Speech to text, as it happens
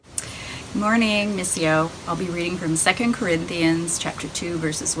Morning, Missio. I'll be reading from 2 Corinthians chapter 2,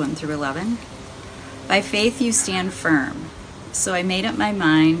 verses 1 through 11. By faith you stand firm. So I made up my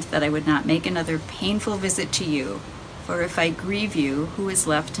mind that I would not make another painful visit to you, for if I grieve you, who is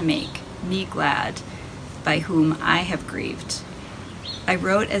left to make me glad, by whom I have grieved? I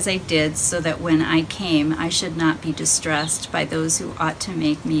wrote as I did so that when I came I should not be distressed by those who ought to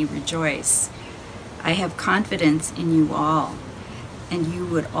make me rejoice. I have confidence in you all, and you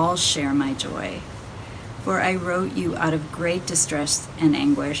would all share my joy. For I wrote you out of great distress and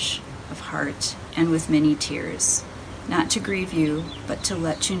anguish of heart and with many tears, not to grieve you, but to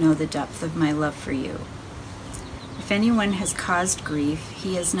let you know the depth of my love for you. If anyone has caused grief,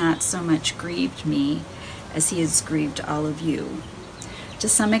 he has not so much grieved me as he has grieved all of you. To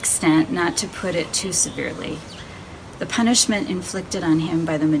some extent, not to put it too severely, the punishment inflicted on him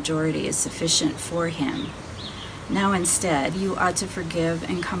by the majority is sufficient for him. Now instead, you ought to forgive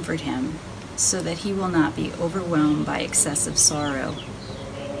and comfort him, so that he will not be overwhelmed by excessive sorrow.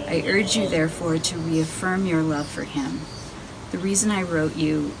 I urge you, therefore, to reaffirm your love for him. The reason I wrote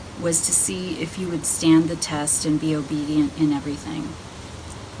you was to see if you would stand the test and be obedient in everything.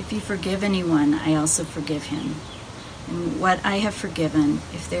 If you forgive anyone, I also forgive him. And what I have forgiven,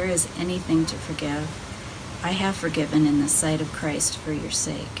 if there is anything to forgive, I have forgiven in the sight of Christ for your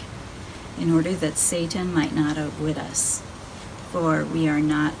sake, in order that Satan might not outwit us, for we are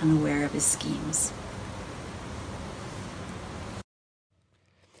not unaware of his schemes.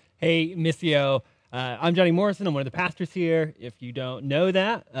 Hey, Missio. I'm Johnny Morrison. I'm one of the pastors here. If you don't know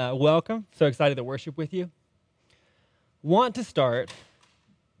that, welcome. So excited to worship with you. Want to start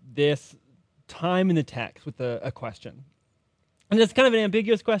this time in the text with a question. And it's kind of an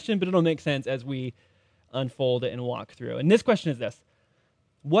ambiguous question, but it'll make sense as we unfold it and walk through. And this question is this: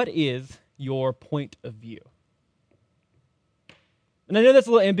 what is your point of view? And I know that's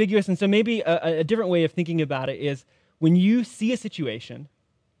a little ambiguous, and so maybe a different way of thinking about it is when you see a situation,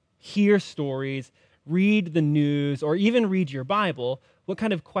 hear stories, read the news, or even read your Bible, what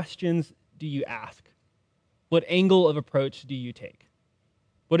kind of questions do you ask? What angle of approach do you take?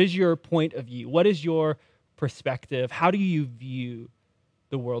 What is your point of view? What is your perspective? How do you view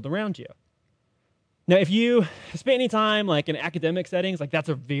the world around you? Now, if you spend any time like in academic settings, like that's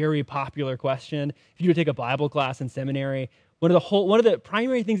a very popular question. If you were to take a Bible class in seminary, one of the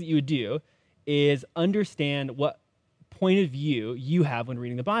primary things that you would do is understand what point of view you have when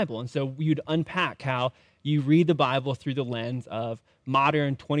reading the Bible. And so you'd unpack how you read the Bible through the lens of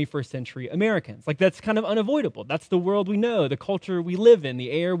modern 21st century Americans. Like that's kind of unavoidable. That's the world we know, the culture we live in,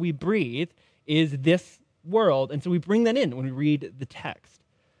 the air we breathe is this world. And so we bring that in when we read the text.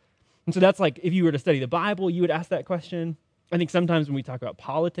 And so that's like if you were to study the Bible, you would ask that question. I think sometimes when we talk about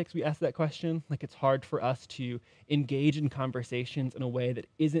politics, we ask that question. Like it's hard for us to engage in conversations in a way that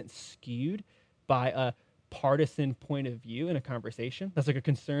isn't skewed by a partisan point of view in a conversation. That's like a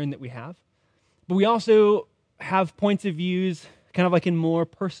concern that we have. But we also have points of views kind of like in more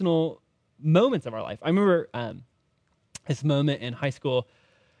personal moments of our life. I remember this moment in high school.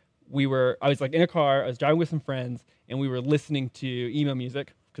 I was like in a car, I was driving with some friends, and we were listening to emo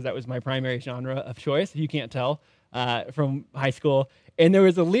music because that was my primary genre of choice, if you can't tell, from high school. And there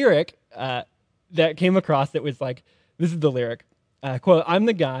was a lyric that came across that was like, this is the lyric. Quote, "I'm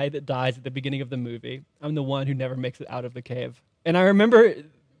the guy that dies at the beginning of the movie. I'm the one who never makes it out of the cave." And I remember,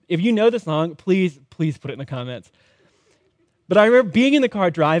 if you know the song, please put it in the comments. But I remember being in the car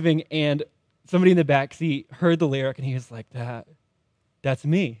driving, and somebody in the back seat heard the lyric, and he was like, that's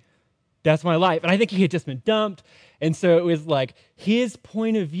me. That's my life. And I think he had just been dumped. And so it was like his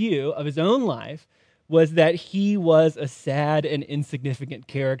point of view of his own life was that he was a sad and insignificant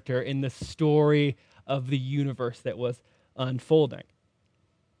character in the story of the universe that was unfolding.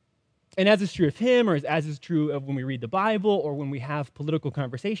 And as is true of him, or as is true of when we read the Bible or when we have political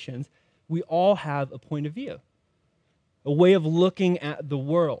conversations, we all have a point of view, a way of looking at the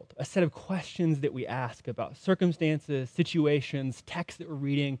world, a set of questions that we ask about circumstances, situations, texts that we're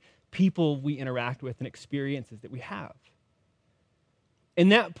reading, people we interact with, and experiences that we have.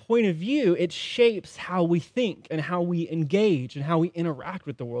 And that point of view, it shapes how we think and how we engage and how we interact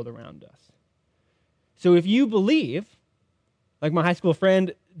with the world around us. So if you believe, like my high school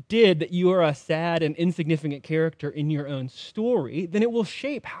friend did, that you are a sad and insignificant character in your own story, then it will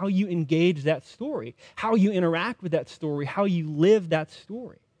shape how you engage that story, how you interact with that story, how you live that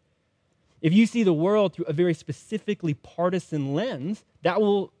story. If you see the world through a very specifically partisan lens, that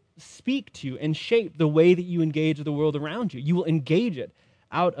will speak to and shape the way that you engage the world around you. You will engage it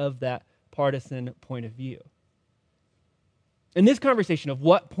out of that partisan point of view. And this conversation of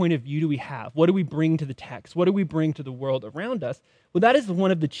what point of view do we have? What do we bring to the text? What do we bring to the world around us? Well, that is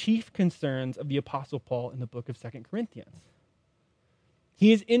one of the chief concerns of the Apostle Paul in the book of 2 Corinthians.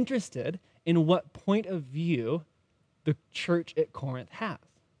 He is interested in what point of view the church at Corinth has.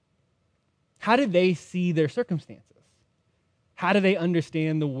 How do they see their circumstances? How do they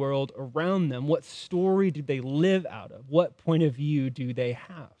understand the world around them? What story do they live out of? What point of view do they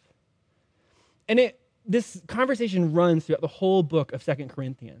have? And this conversation runs throughout the whole book of 2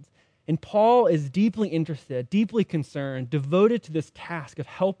 Corinthians. And Paul is deeply interested, deeply concerned, devoted to this task of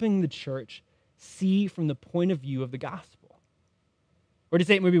helping the church see from the point of view of the gospel. Or to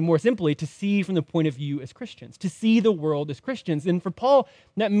say it maybe more simply, to see from the point of view as Christians, to see the world as Christians. And for Paul,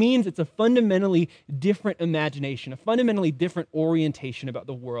 that means it's a fundamentally different imagination, a fundamentally different orientation about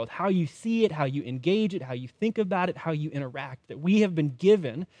the world, how you see it, how you engage it, how you think about it, how you interact. That we have been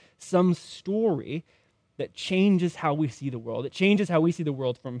given some story that changes how we see the world. It changes how we see the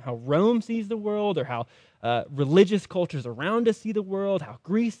world from how Rome sees the world, or how religious cultures around us see the world, how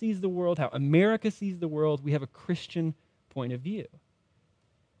Greece sees the world, how America sees the world. We have a Christian point of view.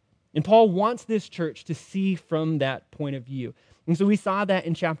 And Paul wants this church to see from that point of view. And so we saw that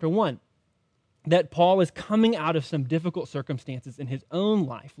in chapter 1, that Paul is coming out of some difficult circumstances in his own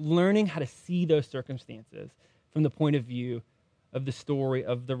life, learning how to see those circumstances from the point of view of the story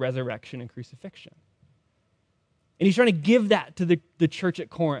of the resurrection and crucifixion. And he's trying to give that to the church at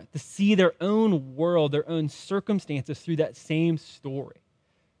Corinth, to see their own world, their own circumstances through that same story,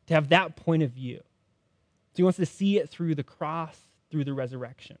 to have that point of view. So he wants to see it through the cross, through the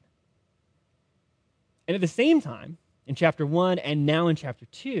resurrection. And at the same time, in chapter 1 and now in chapter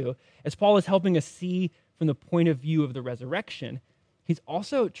 2, as Paul is helping us see from the point of view of the resurrection, he's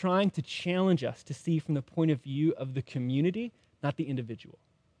also trying to challenge us to see from the point of view of the community, not the individual.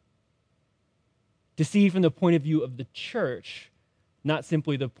 To see from the point of view of the church, not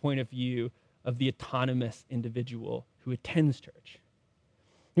simply the point of view of the autonomous individual who attends church.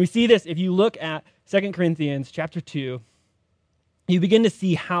 And we see this if you look at 2 Corinthians chapter 2, you begin to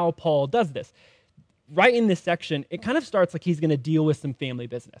see how Paul does this. Right in this section, it kind of starts like he's going to deal with some family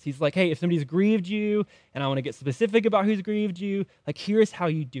business. He's like, hey, if somebody's grieved you, and I want to get specific about who's grieved you, like here's how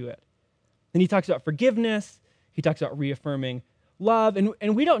you do it. Then he talks about forgiveness. He talks about reaffirming love.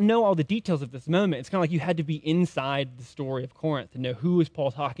 And we don't know all the details of this moment. It's kind of like you had to be inside the story of Corinth to know who is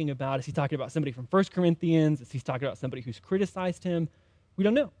Paul talking about. Is he talking about somebody from 1 Corinthians? Is he talking about somebody who's criticized him? We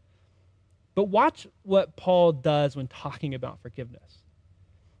don't know. But watch what Paul does when talking about forgiveness.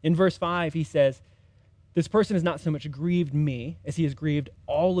 In verse 5, he says, this person has not so much grieved me as he has grieved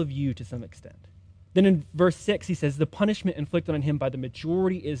all of you to some extent. Then in verse 6, he says, the punishment inflicted on him by the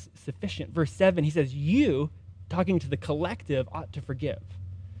majority is sufficient. Verse 7, he says, you, talking to the collective, ought to forgive.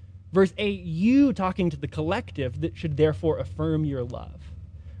 Verse 8, you, talking to the collective, that should therefore affirm your love.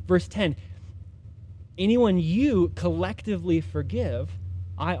 Verse 10, anyone you collectively forgive,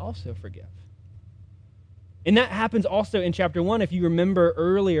 I also forgive. And that happens also in chapter 1. If you remember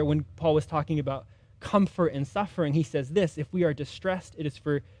earlier when Paul was talking about comfort and suffering, he says this, if we are distressed, it is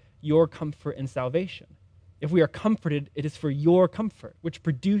for your comfort and salvation. If we are comforted, it is for your comfort, which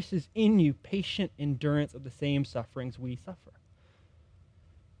produces in you patient endurance of the same sufferings we suffer.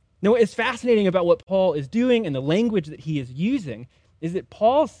 Now, what is fascinating about what Paul is doing and the language that he is using is that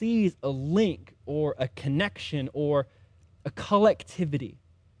Paul sees a link or a connection or a collectivity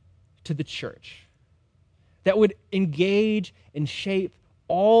to the church that would engage and shape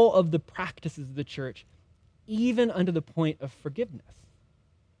all of the practices of the church, even under the point of forgiveness.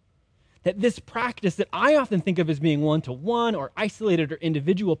 That this practice that I often think of as being one-to-one or isolated or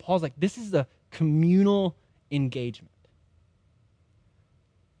individual, Paul's like, this is a communal engagement.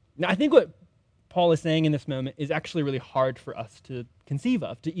 Now, I think what Paul is saying in this moment is actually really hard for us to conceive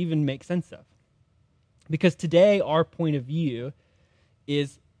of, to even make sense of. Because today, our point of view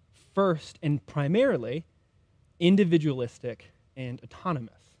is first and primarily individualistic and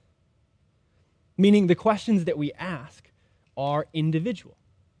autonomous. Meaning the questions that we ask are individual.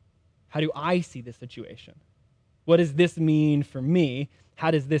 How do I see this situation? What does this mean for me?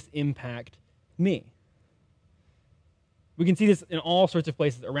 How does this impact me? We can see this in all sorts of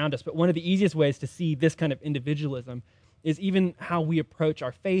places around us, but one of the easiest ways to see this kind of individualism is even how we approach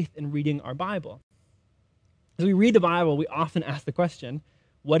our faith in reading our Bible. As we read the Bible, we often ask the question,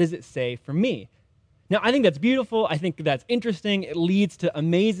 what does it say for me? Now, I think that's beautiful. I think that's interesting. It leads to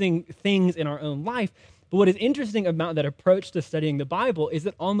amazing things in our own life. But what is interesting about that approach to studying the Bible is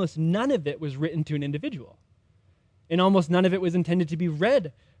that almost none of it was written to an individual. And almost none of it was intended to be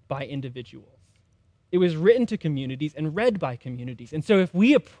read by individuals. It was written to communities and read by communities. And so if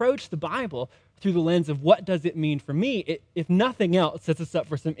we approach the Bible through the lens of what does it mean for me, it, if nothing else, sets us up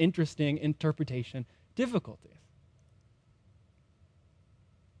for some interesting interpretation difficulties.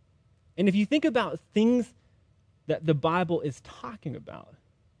 And if you think about things that the Bible is talking about,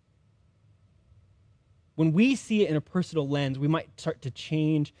 when we see it in a personal lens, we might start to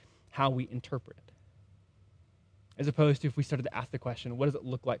change how we interpret it. As opposed to if we started to ask the question, what does it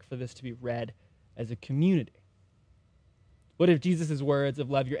look like for this to be read as a community? What if Jesus' words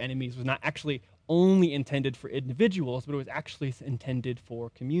of love your enemies was not actually only intended for individuals, but it was actually intended for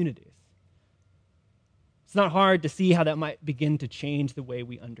communities? It's not hard to see how that might begin to change the way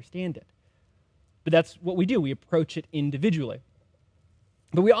we understand it. But that's what we do. We approach it individually.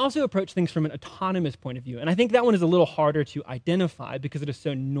 But we also approach things from an autonomous point of view. And I think that one is a little harder to identify because it is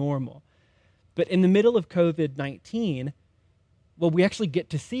so normal. But in the middle of COVID-19, well, we actually get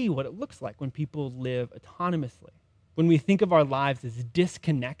to see what it looks like when people live autonomously, when we think of our lives as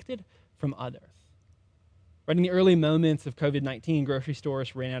disconnected from others. Right in the early moments of COVID-19, grocery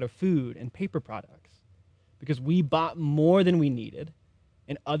stores ran out of food and paper products because we bought more than we needed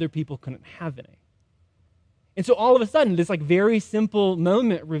and other people couldn't have any. And so all of a sudden, this very simple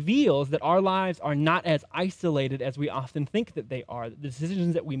moment reveals that our lives are not as isolated as we often think that they are. The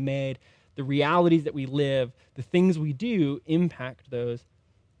decisions that we made, the realities that we live, the things we do impact those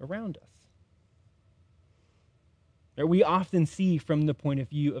around us. We often see from the point of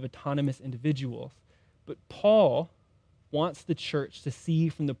view of autonomous individuals, but Paul wants the church to see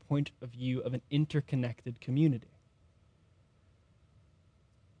from the point of view of an interconnected community.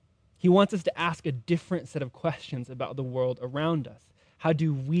 He wants us to ask a different set of questions about the world around us. How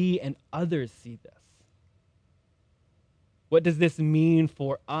do we and others see this? What does this mean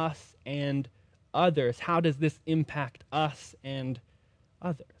for us and others? How does this impact us and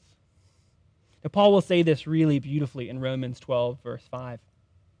others? Now, Paul will say this really beautifully in Romans 12, verse 5,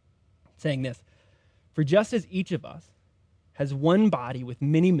 saying this, "For just as each of us has one body with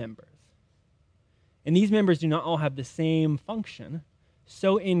many members, and these members do not all have the same function,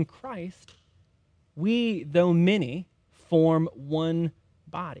 so in Christ, we, though many, form one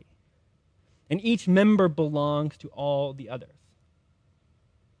body, and each member belongs to all the others."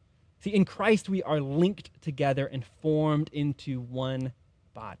 See, in Christ, we are linked together and formed into one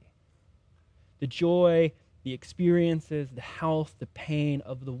body. The joy, the experiences, the health, the pain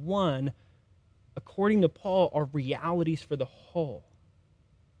of the one, according to Paul, are realities for the whole.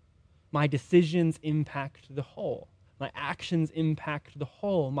 My decisions impact the whole. My actions impact the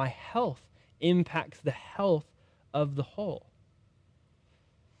whole. My health impacts the health of the whole.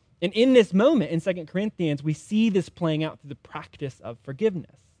 And in this moment, in 2 Corinthians, we see this playing out through the practice of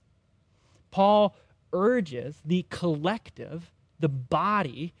forgiveness. Paul urges the collective, the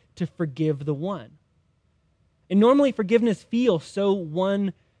body, to forgive the one. And normally forgiveness feels so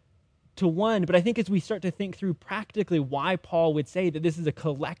one-to-one, but I think as we start to think through practically why Paul would say that this is a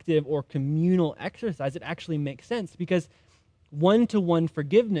collective or communal exercise, it actually makes sense because one-to-one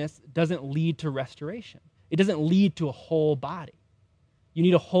forgiveness doesn't lead to restoration. It doesn't lead to a whole body. You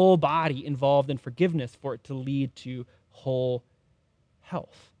need a whole body involved in forgiveness for it to lead to whole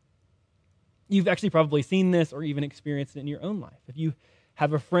health. You've actually probably seen this or even experienced it in your own life. If you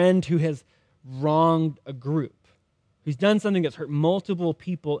have a friend who has wronged a group, who's done something that's hurt multiple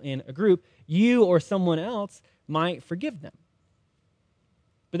people in a group, you or someone else might forgive them.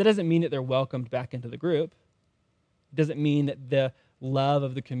 But that doesn't mean that they're welcomed back into the group. It doesn't mean that the love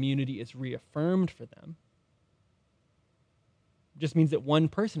of the community is reaffirmed for them. It just means that one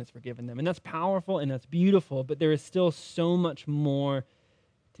person has forgiven them. And that's powerful and that's beautiful, but there is still so much more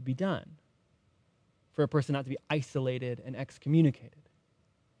to be done for a person not to be isolated and excommunicated.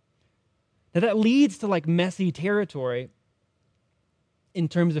 Now that leads to messy territory in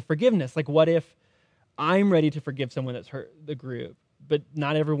terms of forgiveness. What if I'm ready to forgive someone that's hurt the group, but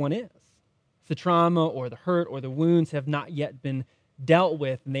not everyone is? The trauma or the hurt or the wounds have not yet been dealt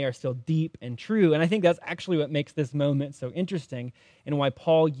with, and they are still deep and true. And I think that's actually what makes this moment so interesting and why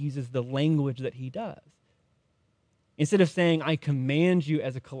Paul uses the language that he does. Instead of saying, I command you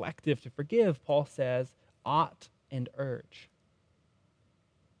as a collective to forgive, Paul says, ought and urge.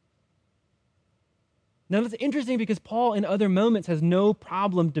 Now, that's interesting because Paul, in other moments, has no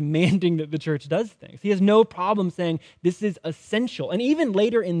problem demanding that the church does things. He has no problem saying this is essential. And even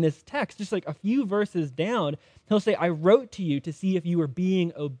later in this text, just a few verses down, he'll say, I wrote to you to see if you were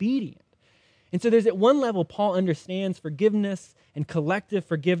being obedient. And so there's at one level, Paul understands forgiveness and collective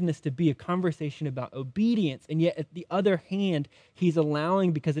forgiveness to be a conversation about obedience. And yet, at the other hand, he's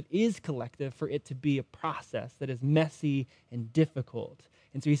allowing, because it is collective, for it to be a process that is messy and difficult.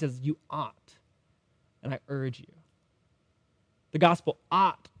 And so he says, you ought. And I urge you. The gospel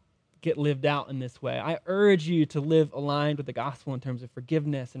ought get lived out in this way. I urge you to live aligned with the gospel in terms of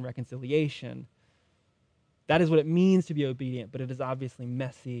forgiveness and reconciliation. That is what it means to be obedient, but it is obviously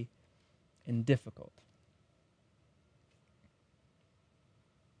messy and difficult.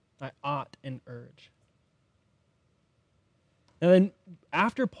 I ought and urge. And then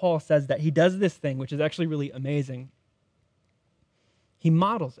after Paul says that, he does this thing, which is actually really amazing. He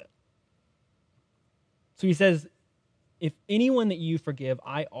models it. So he says, if anyone that you forgive,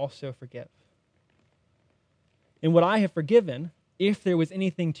 I also forgive. And what I have forgiven, if there was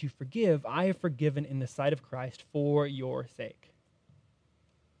anything to forgive, I have forgiven in the sight of Christ for your sake.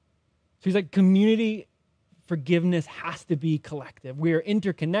 So he's like, community forgiveness has to be collective. We are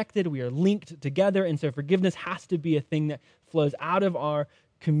interconnected, we are linked together, and so forgiveness has to be a thing that flows out of our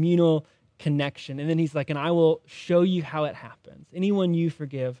communal connection. And then he's like, and I will show you how it happens. Anyone you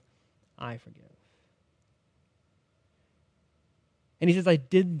forgive, I forgive. And he says, I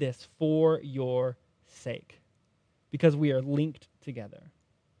did this for your sake, because we are linked together.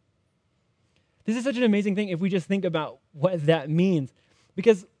 This is such an amazing thing if we just think about what that means,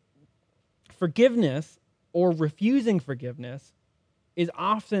 because forgiveness or refusing forgiveness is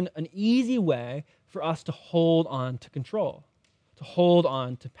often an easy way for us to hold on to control, to hold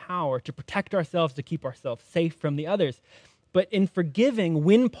on to power, to protect ourselves, to keep ourselves safe from the others. But in forgiving,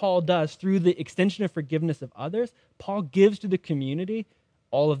 when Paul does, through the extension of forgiveness of others, Paul gives to the community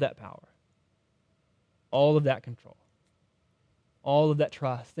all of that power, all of that control, all of that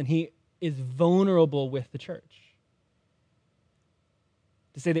trust. And he is vulnerable with the church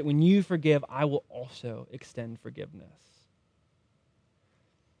to say that when you forgive, I will also extend forgiveness.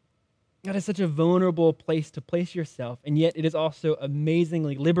 That is such a vulnerable place to place yourself, and yet it is also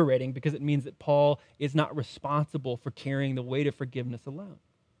amazingly liberating because it means that Paul is not responsible for carrying the weight of forgiveness alone.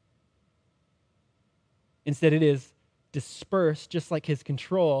 Instead, it is dispersed, just like his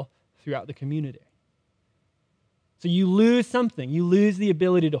control, throughout the community. So you lose something. You lose the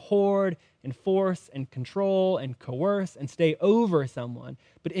ability to hoard and force and control and coerce and stay over someone.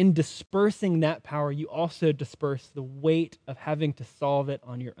 But in dispersing that power, you also disperse the weight of having to solve it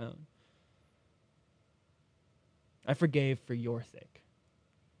on your own. I forgave for your sake.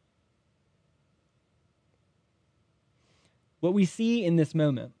 What we see in this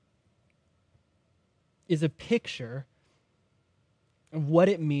moment is a picture of what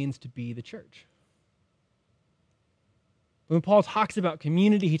it means to be the church. When Paul talks about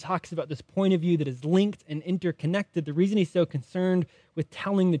community, he talks about this point of view that is linked and interconnected. The reason he's so concerned with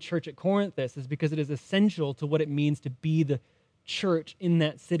telling the church at Corinth this is because it is essential to what it means to be the church in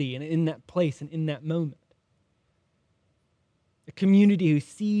that city and in that place and in that moment. A community who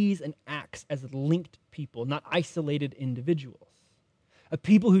sees and acts as linked people, not isolated individuals. A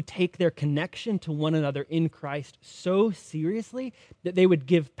people who take their connection to one another in Christ so seriously that they would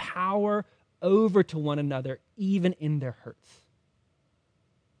give power over to one another, even in their hurts.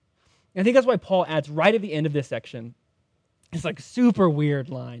 And I think that's why Paul adds right at the end of this section, this like super weird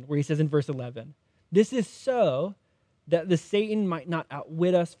line where he says in verse 11, this is so that the Satan might not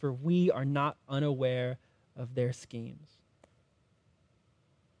outwit us, for we are not unaware of their schemes.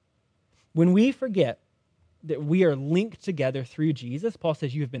 When we forget that we are linked together through Jesus, Paul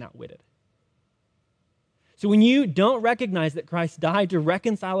says you have been outwitted. So when you don't recognize that Christ died to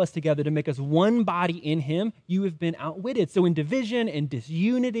reconcile us together, to make us one body in him, you have been outwitted. So in division and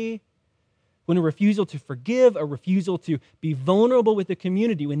disunity, when a refusal to forgive, a refusal to be vulnerable with the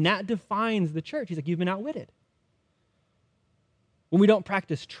community, when that defines the church, he's like, you've been outwitted. When we don't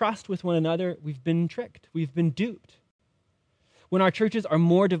practice trust with one another, we've been tricked, we've been duped. When our churches are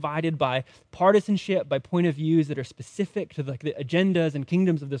more divided by partisanship, by point of views that are specific to the agendas and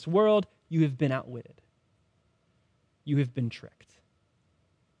kingdoms of this world, you have been outwitted. You have been tricked.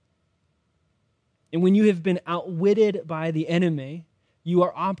 And when you have been outwitted by the enemy, you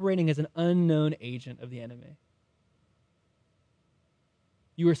are operating as an unknown agent of the enemy.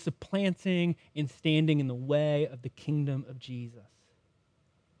 You are supplanting and standing in the way of the kingdom of Jesus.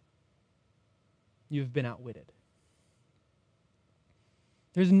 You have been outwitted.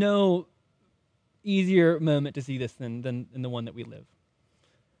 There's no easier moment to see this than the one that we live.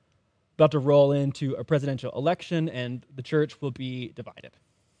 About to roll into a presidential election, and the church will be divided.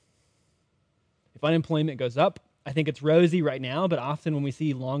 If unemployment goes up, I think it's rosy right now, but often when we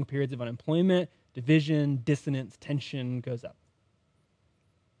see long periods of unemployment, division, dissonance, tension goes up.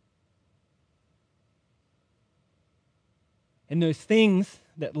 And those things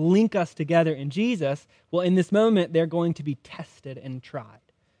that link us together in Jesus, well, in this moment, they're going to be tested and tried.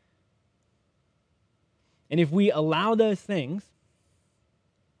 And if we allow those things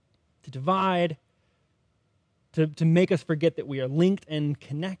to divide, to make us forget that we are linked and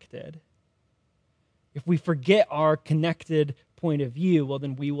connected, if we forget our connected point of view, well,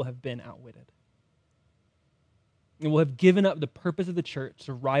 then we will have been outwitted. And we'll have given up the purpose of the church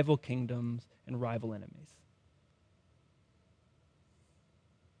to rival kingdoms and rival enemies.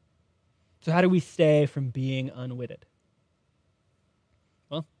 So how do we stay from being unwitted?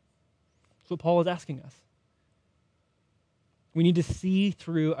 Well, that's what Paul is asking us. We need to see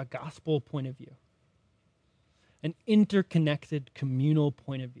through a gospel point of view, an interconnected communal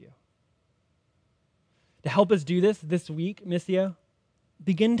point of view. To help us do this week, Missio,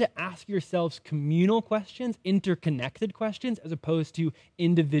 begin to ask yourselves communal questions, interconnected questions, as opposed to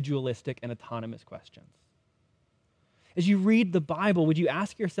individualistic and autonomous questions. As you read the Bible, would you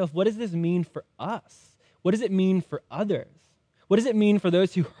ask yourself, what does this mean for us? What does it mean for others? What does it mean for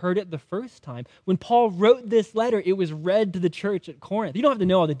those who heard it the first time? When Paul wrote this letter, it was read to the church at Corinth. You don't have to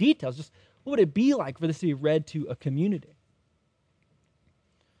know all the details, just what would it be like for this to be read to a community?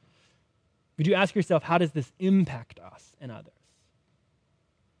 Would you ask yourself, how does this impact us and others?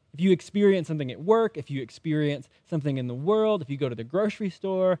 If you experience something at work, if you experience something in the world, if you go to the grocery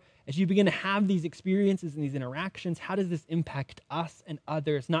store, as you begin to have these experiences and these interactions, how does this impact us and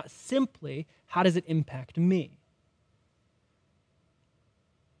others? Not simply, how does it impact me?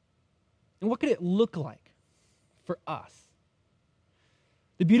 And what could it look like for us?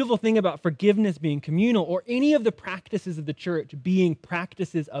 The beautiful thing about forgiveness being communal, or any of the practices of the church being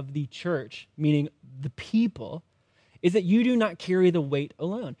practices of the church, meaning the people, is that you do not carry the weight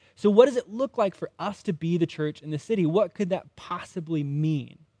alone. So what does it look like for us to be the church in the city? What could that possibly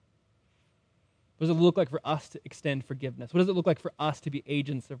mean? What does it look like for us to extend forgiveness? What does it look like for us to be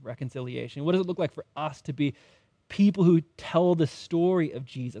agents of reconciliation? What does it look like for us to be people who tell the story of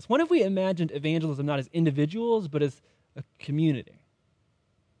Jesus? What if we imagined evangelism not as individuals, but as a community?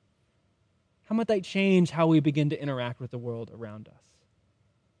 How might that change how we begin to interact with the world around us?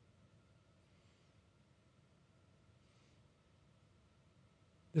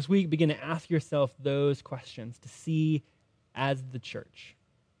 This week, begin to ask yourself those questions to see as the church.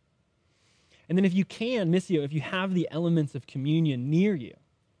 And then if you can, Missio, if you have the elements of communion near you,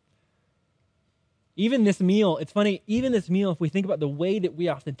 even this meal, it's funny, even this meal, if we think about the way that we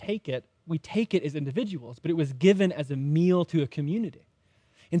often take it, we take it as individuals, but it was given as a meal to a community.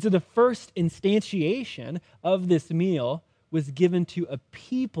 And so the first instantiation of this meal was given to a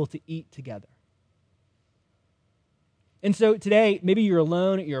people to eat together. And so today, maybe you're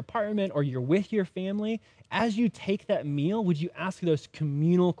alone at your apartment or you're with your family. As you take that meal, would you ask those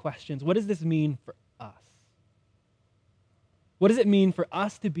communal questions? What does this mean for us? What does it mean for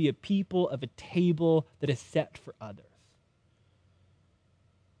us to be a people of a table that is set for others?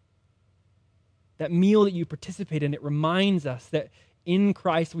 That meal that you participate in, it reminds us that in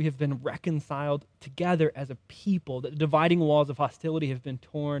Christ we have been reconciled together as a people, that the dividing walls of hostility have been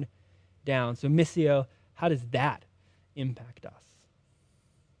torn down. So, Missio, how does that impact us?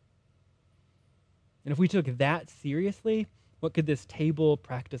 And if we took that seriously, what could this table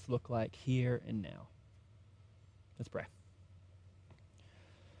practice look like here and now? Let's pray.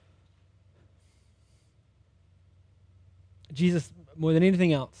 Jesus, more than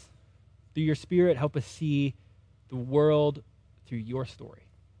anything else, through your Spirit, help us see the world through your story.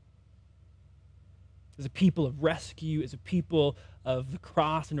 As a people of rescue, as a people of the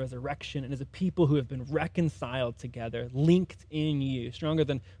cross and resurrection, and as a people who have been reconciled together, linked in you, stronger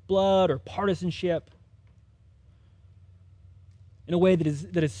than blood or partisanship, in a way that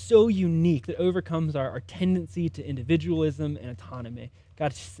is so unique, that overcomes our tendency to individualism and autonomy.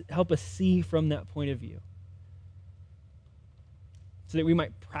 God, help us see from that point of view, so that we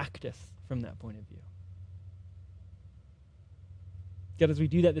might practice from that point of view. God, as we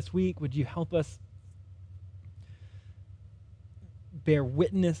do that this week, would you help us bear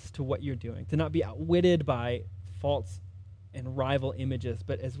witness to what you're doing, to not be outwitted by false and rival images,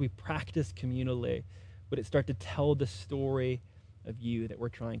 but as we practice communally, would it start to tell the story of you that we're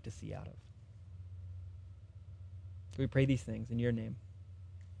trying to see out of? We pray these things in your name.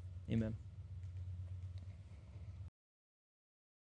 Amen.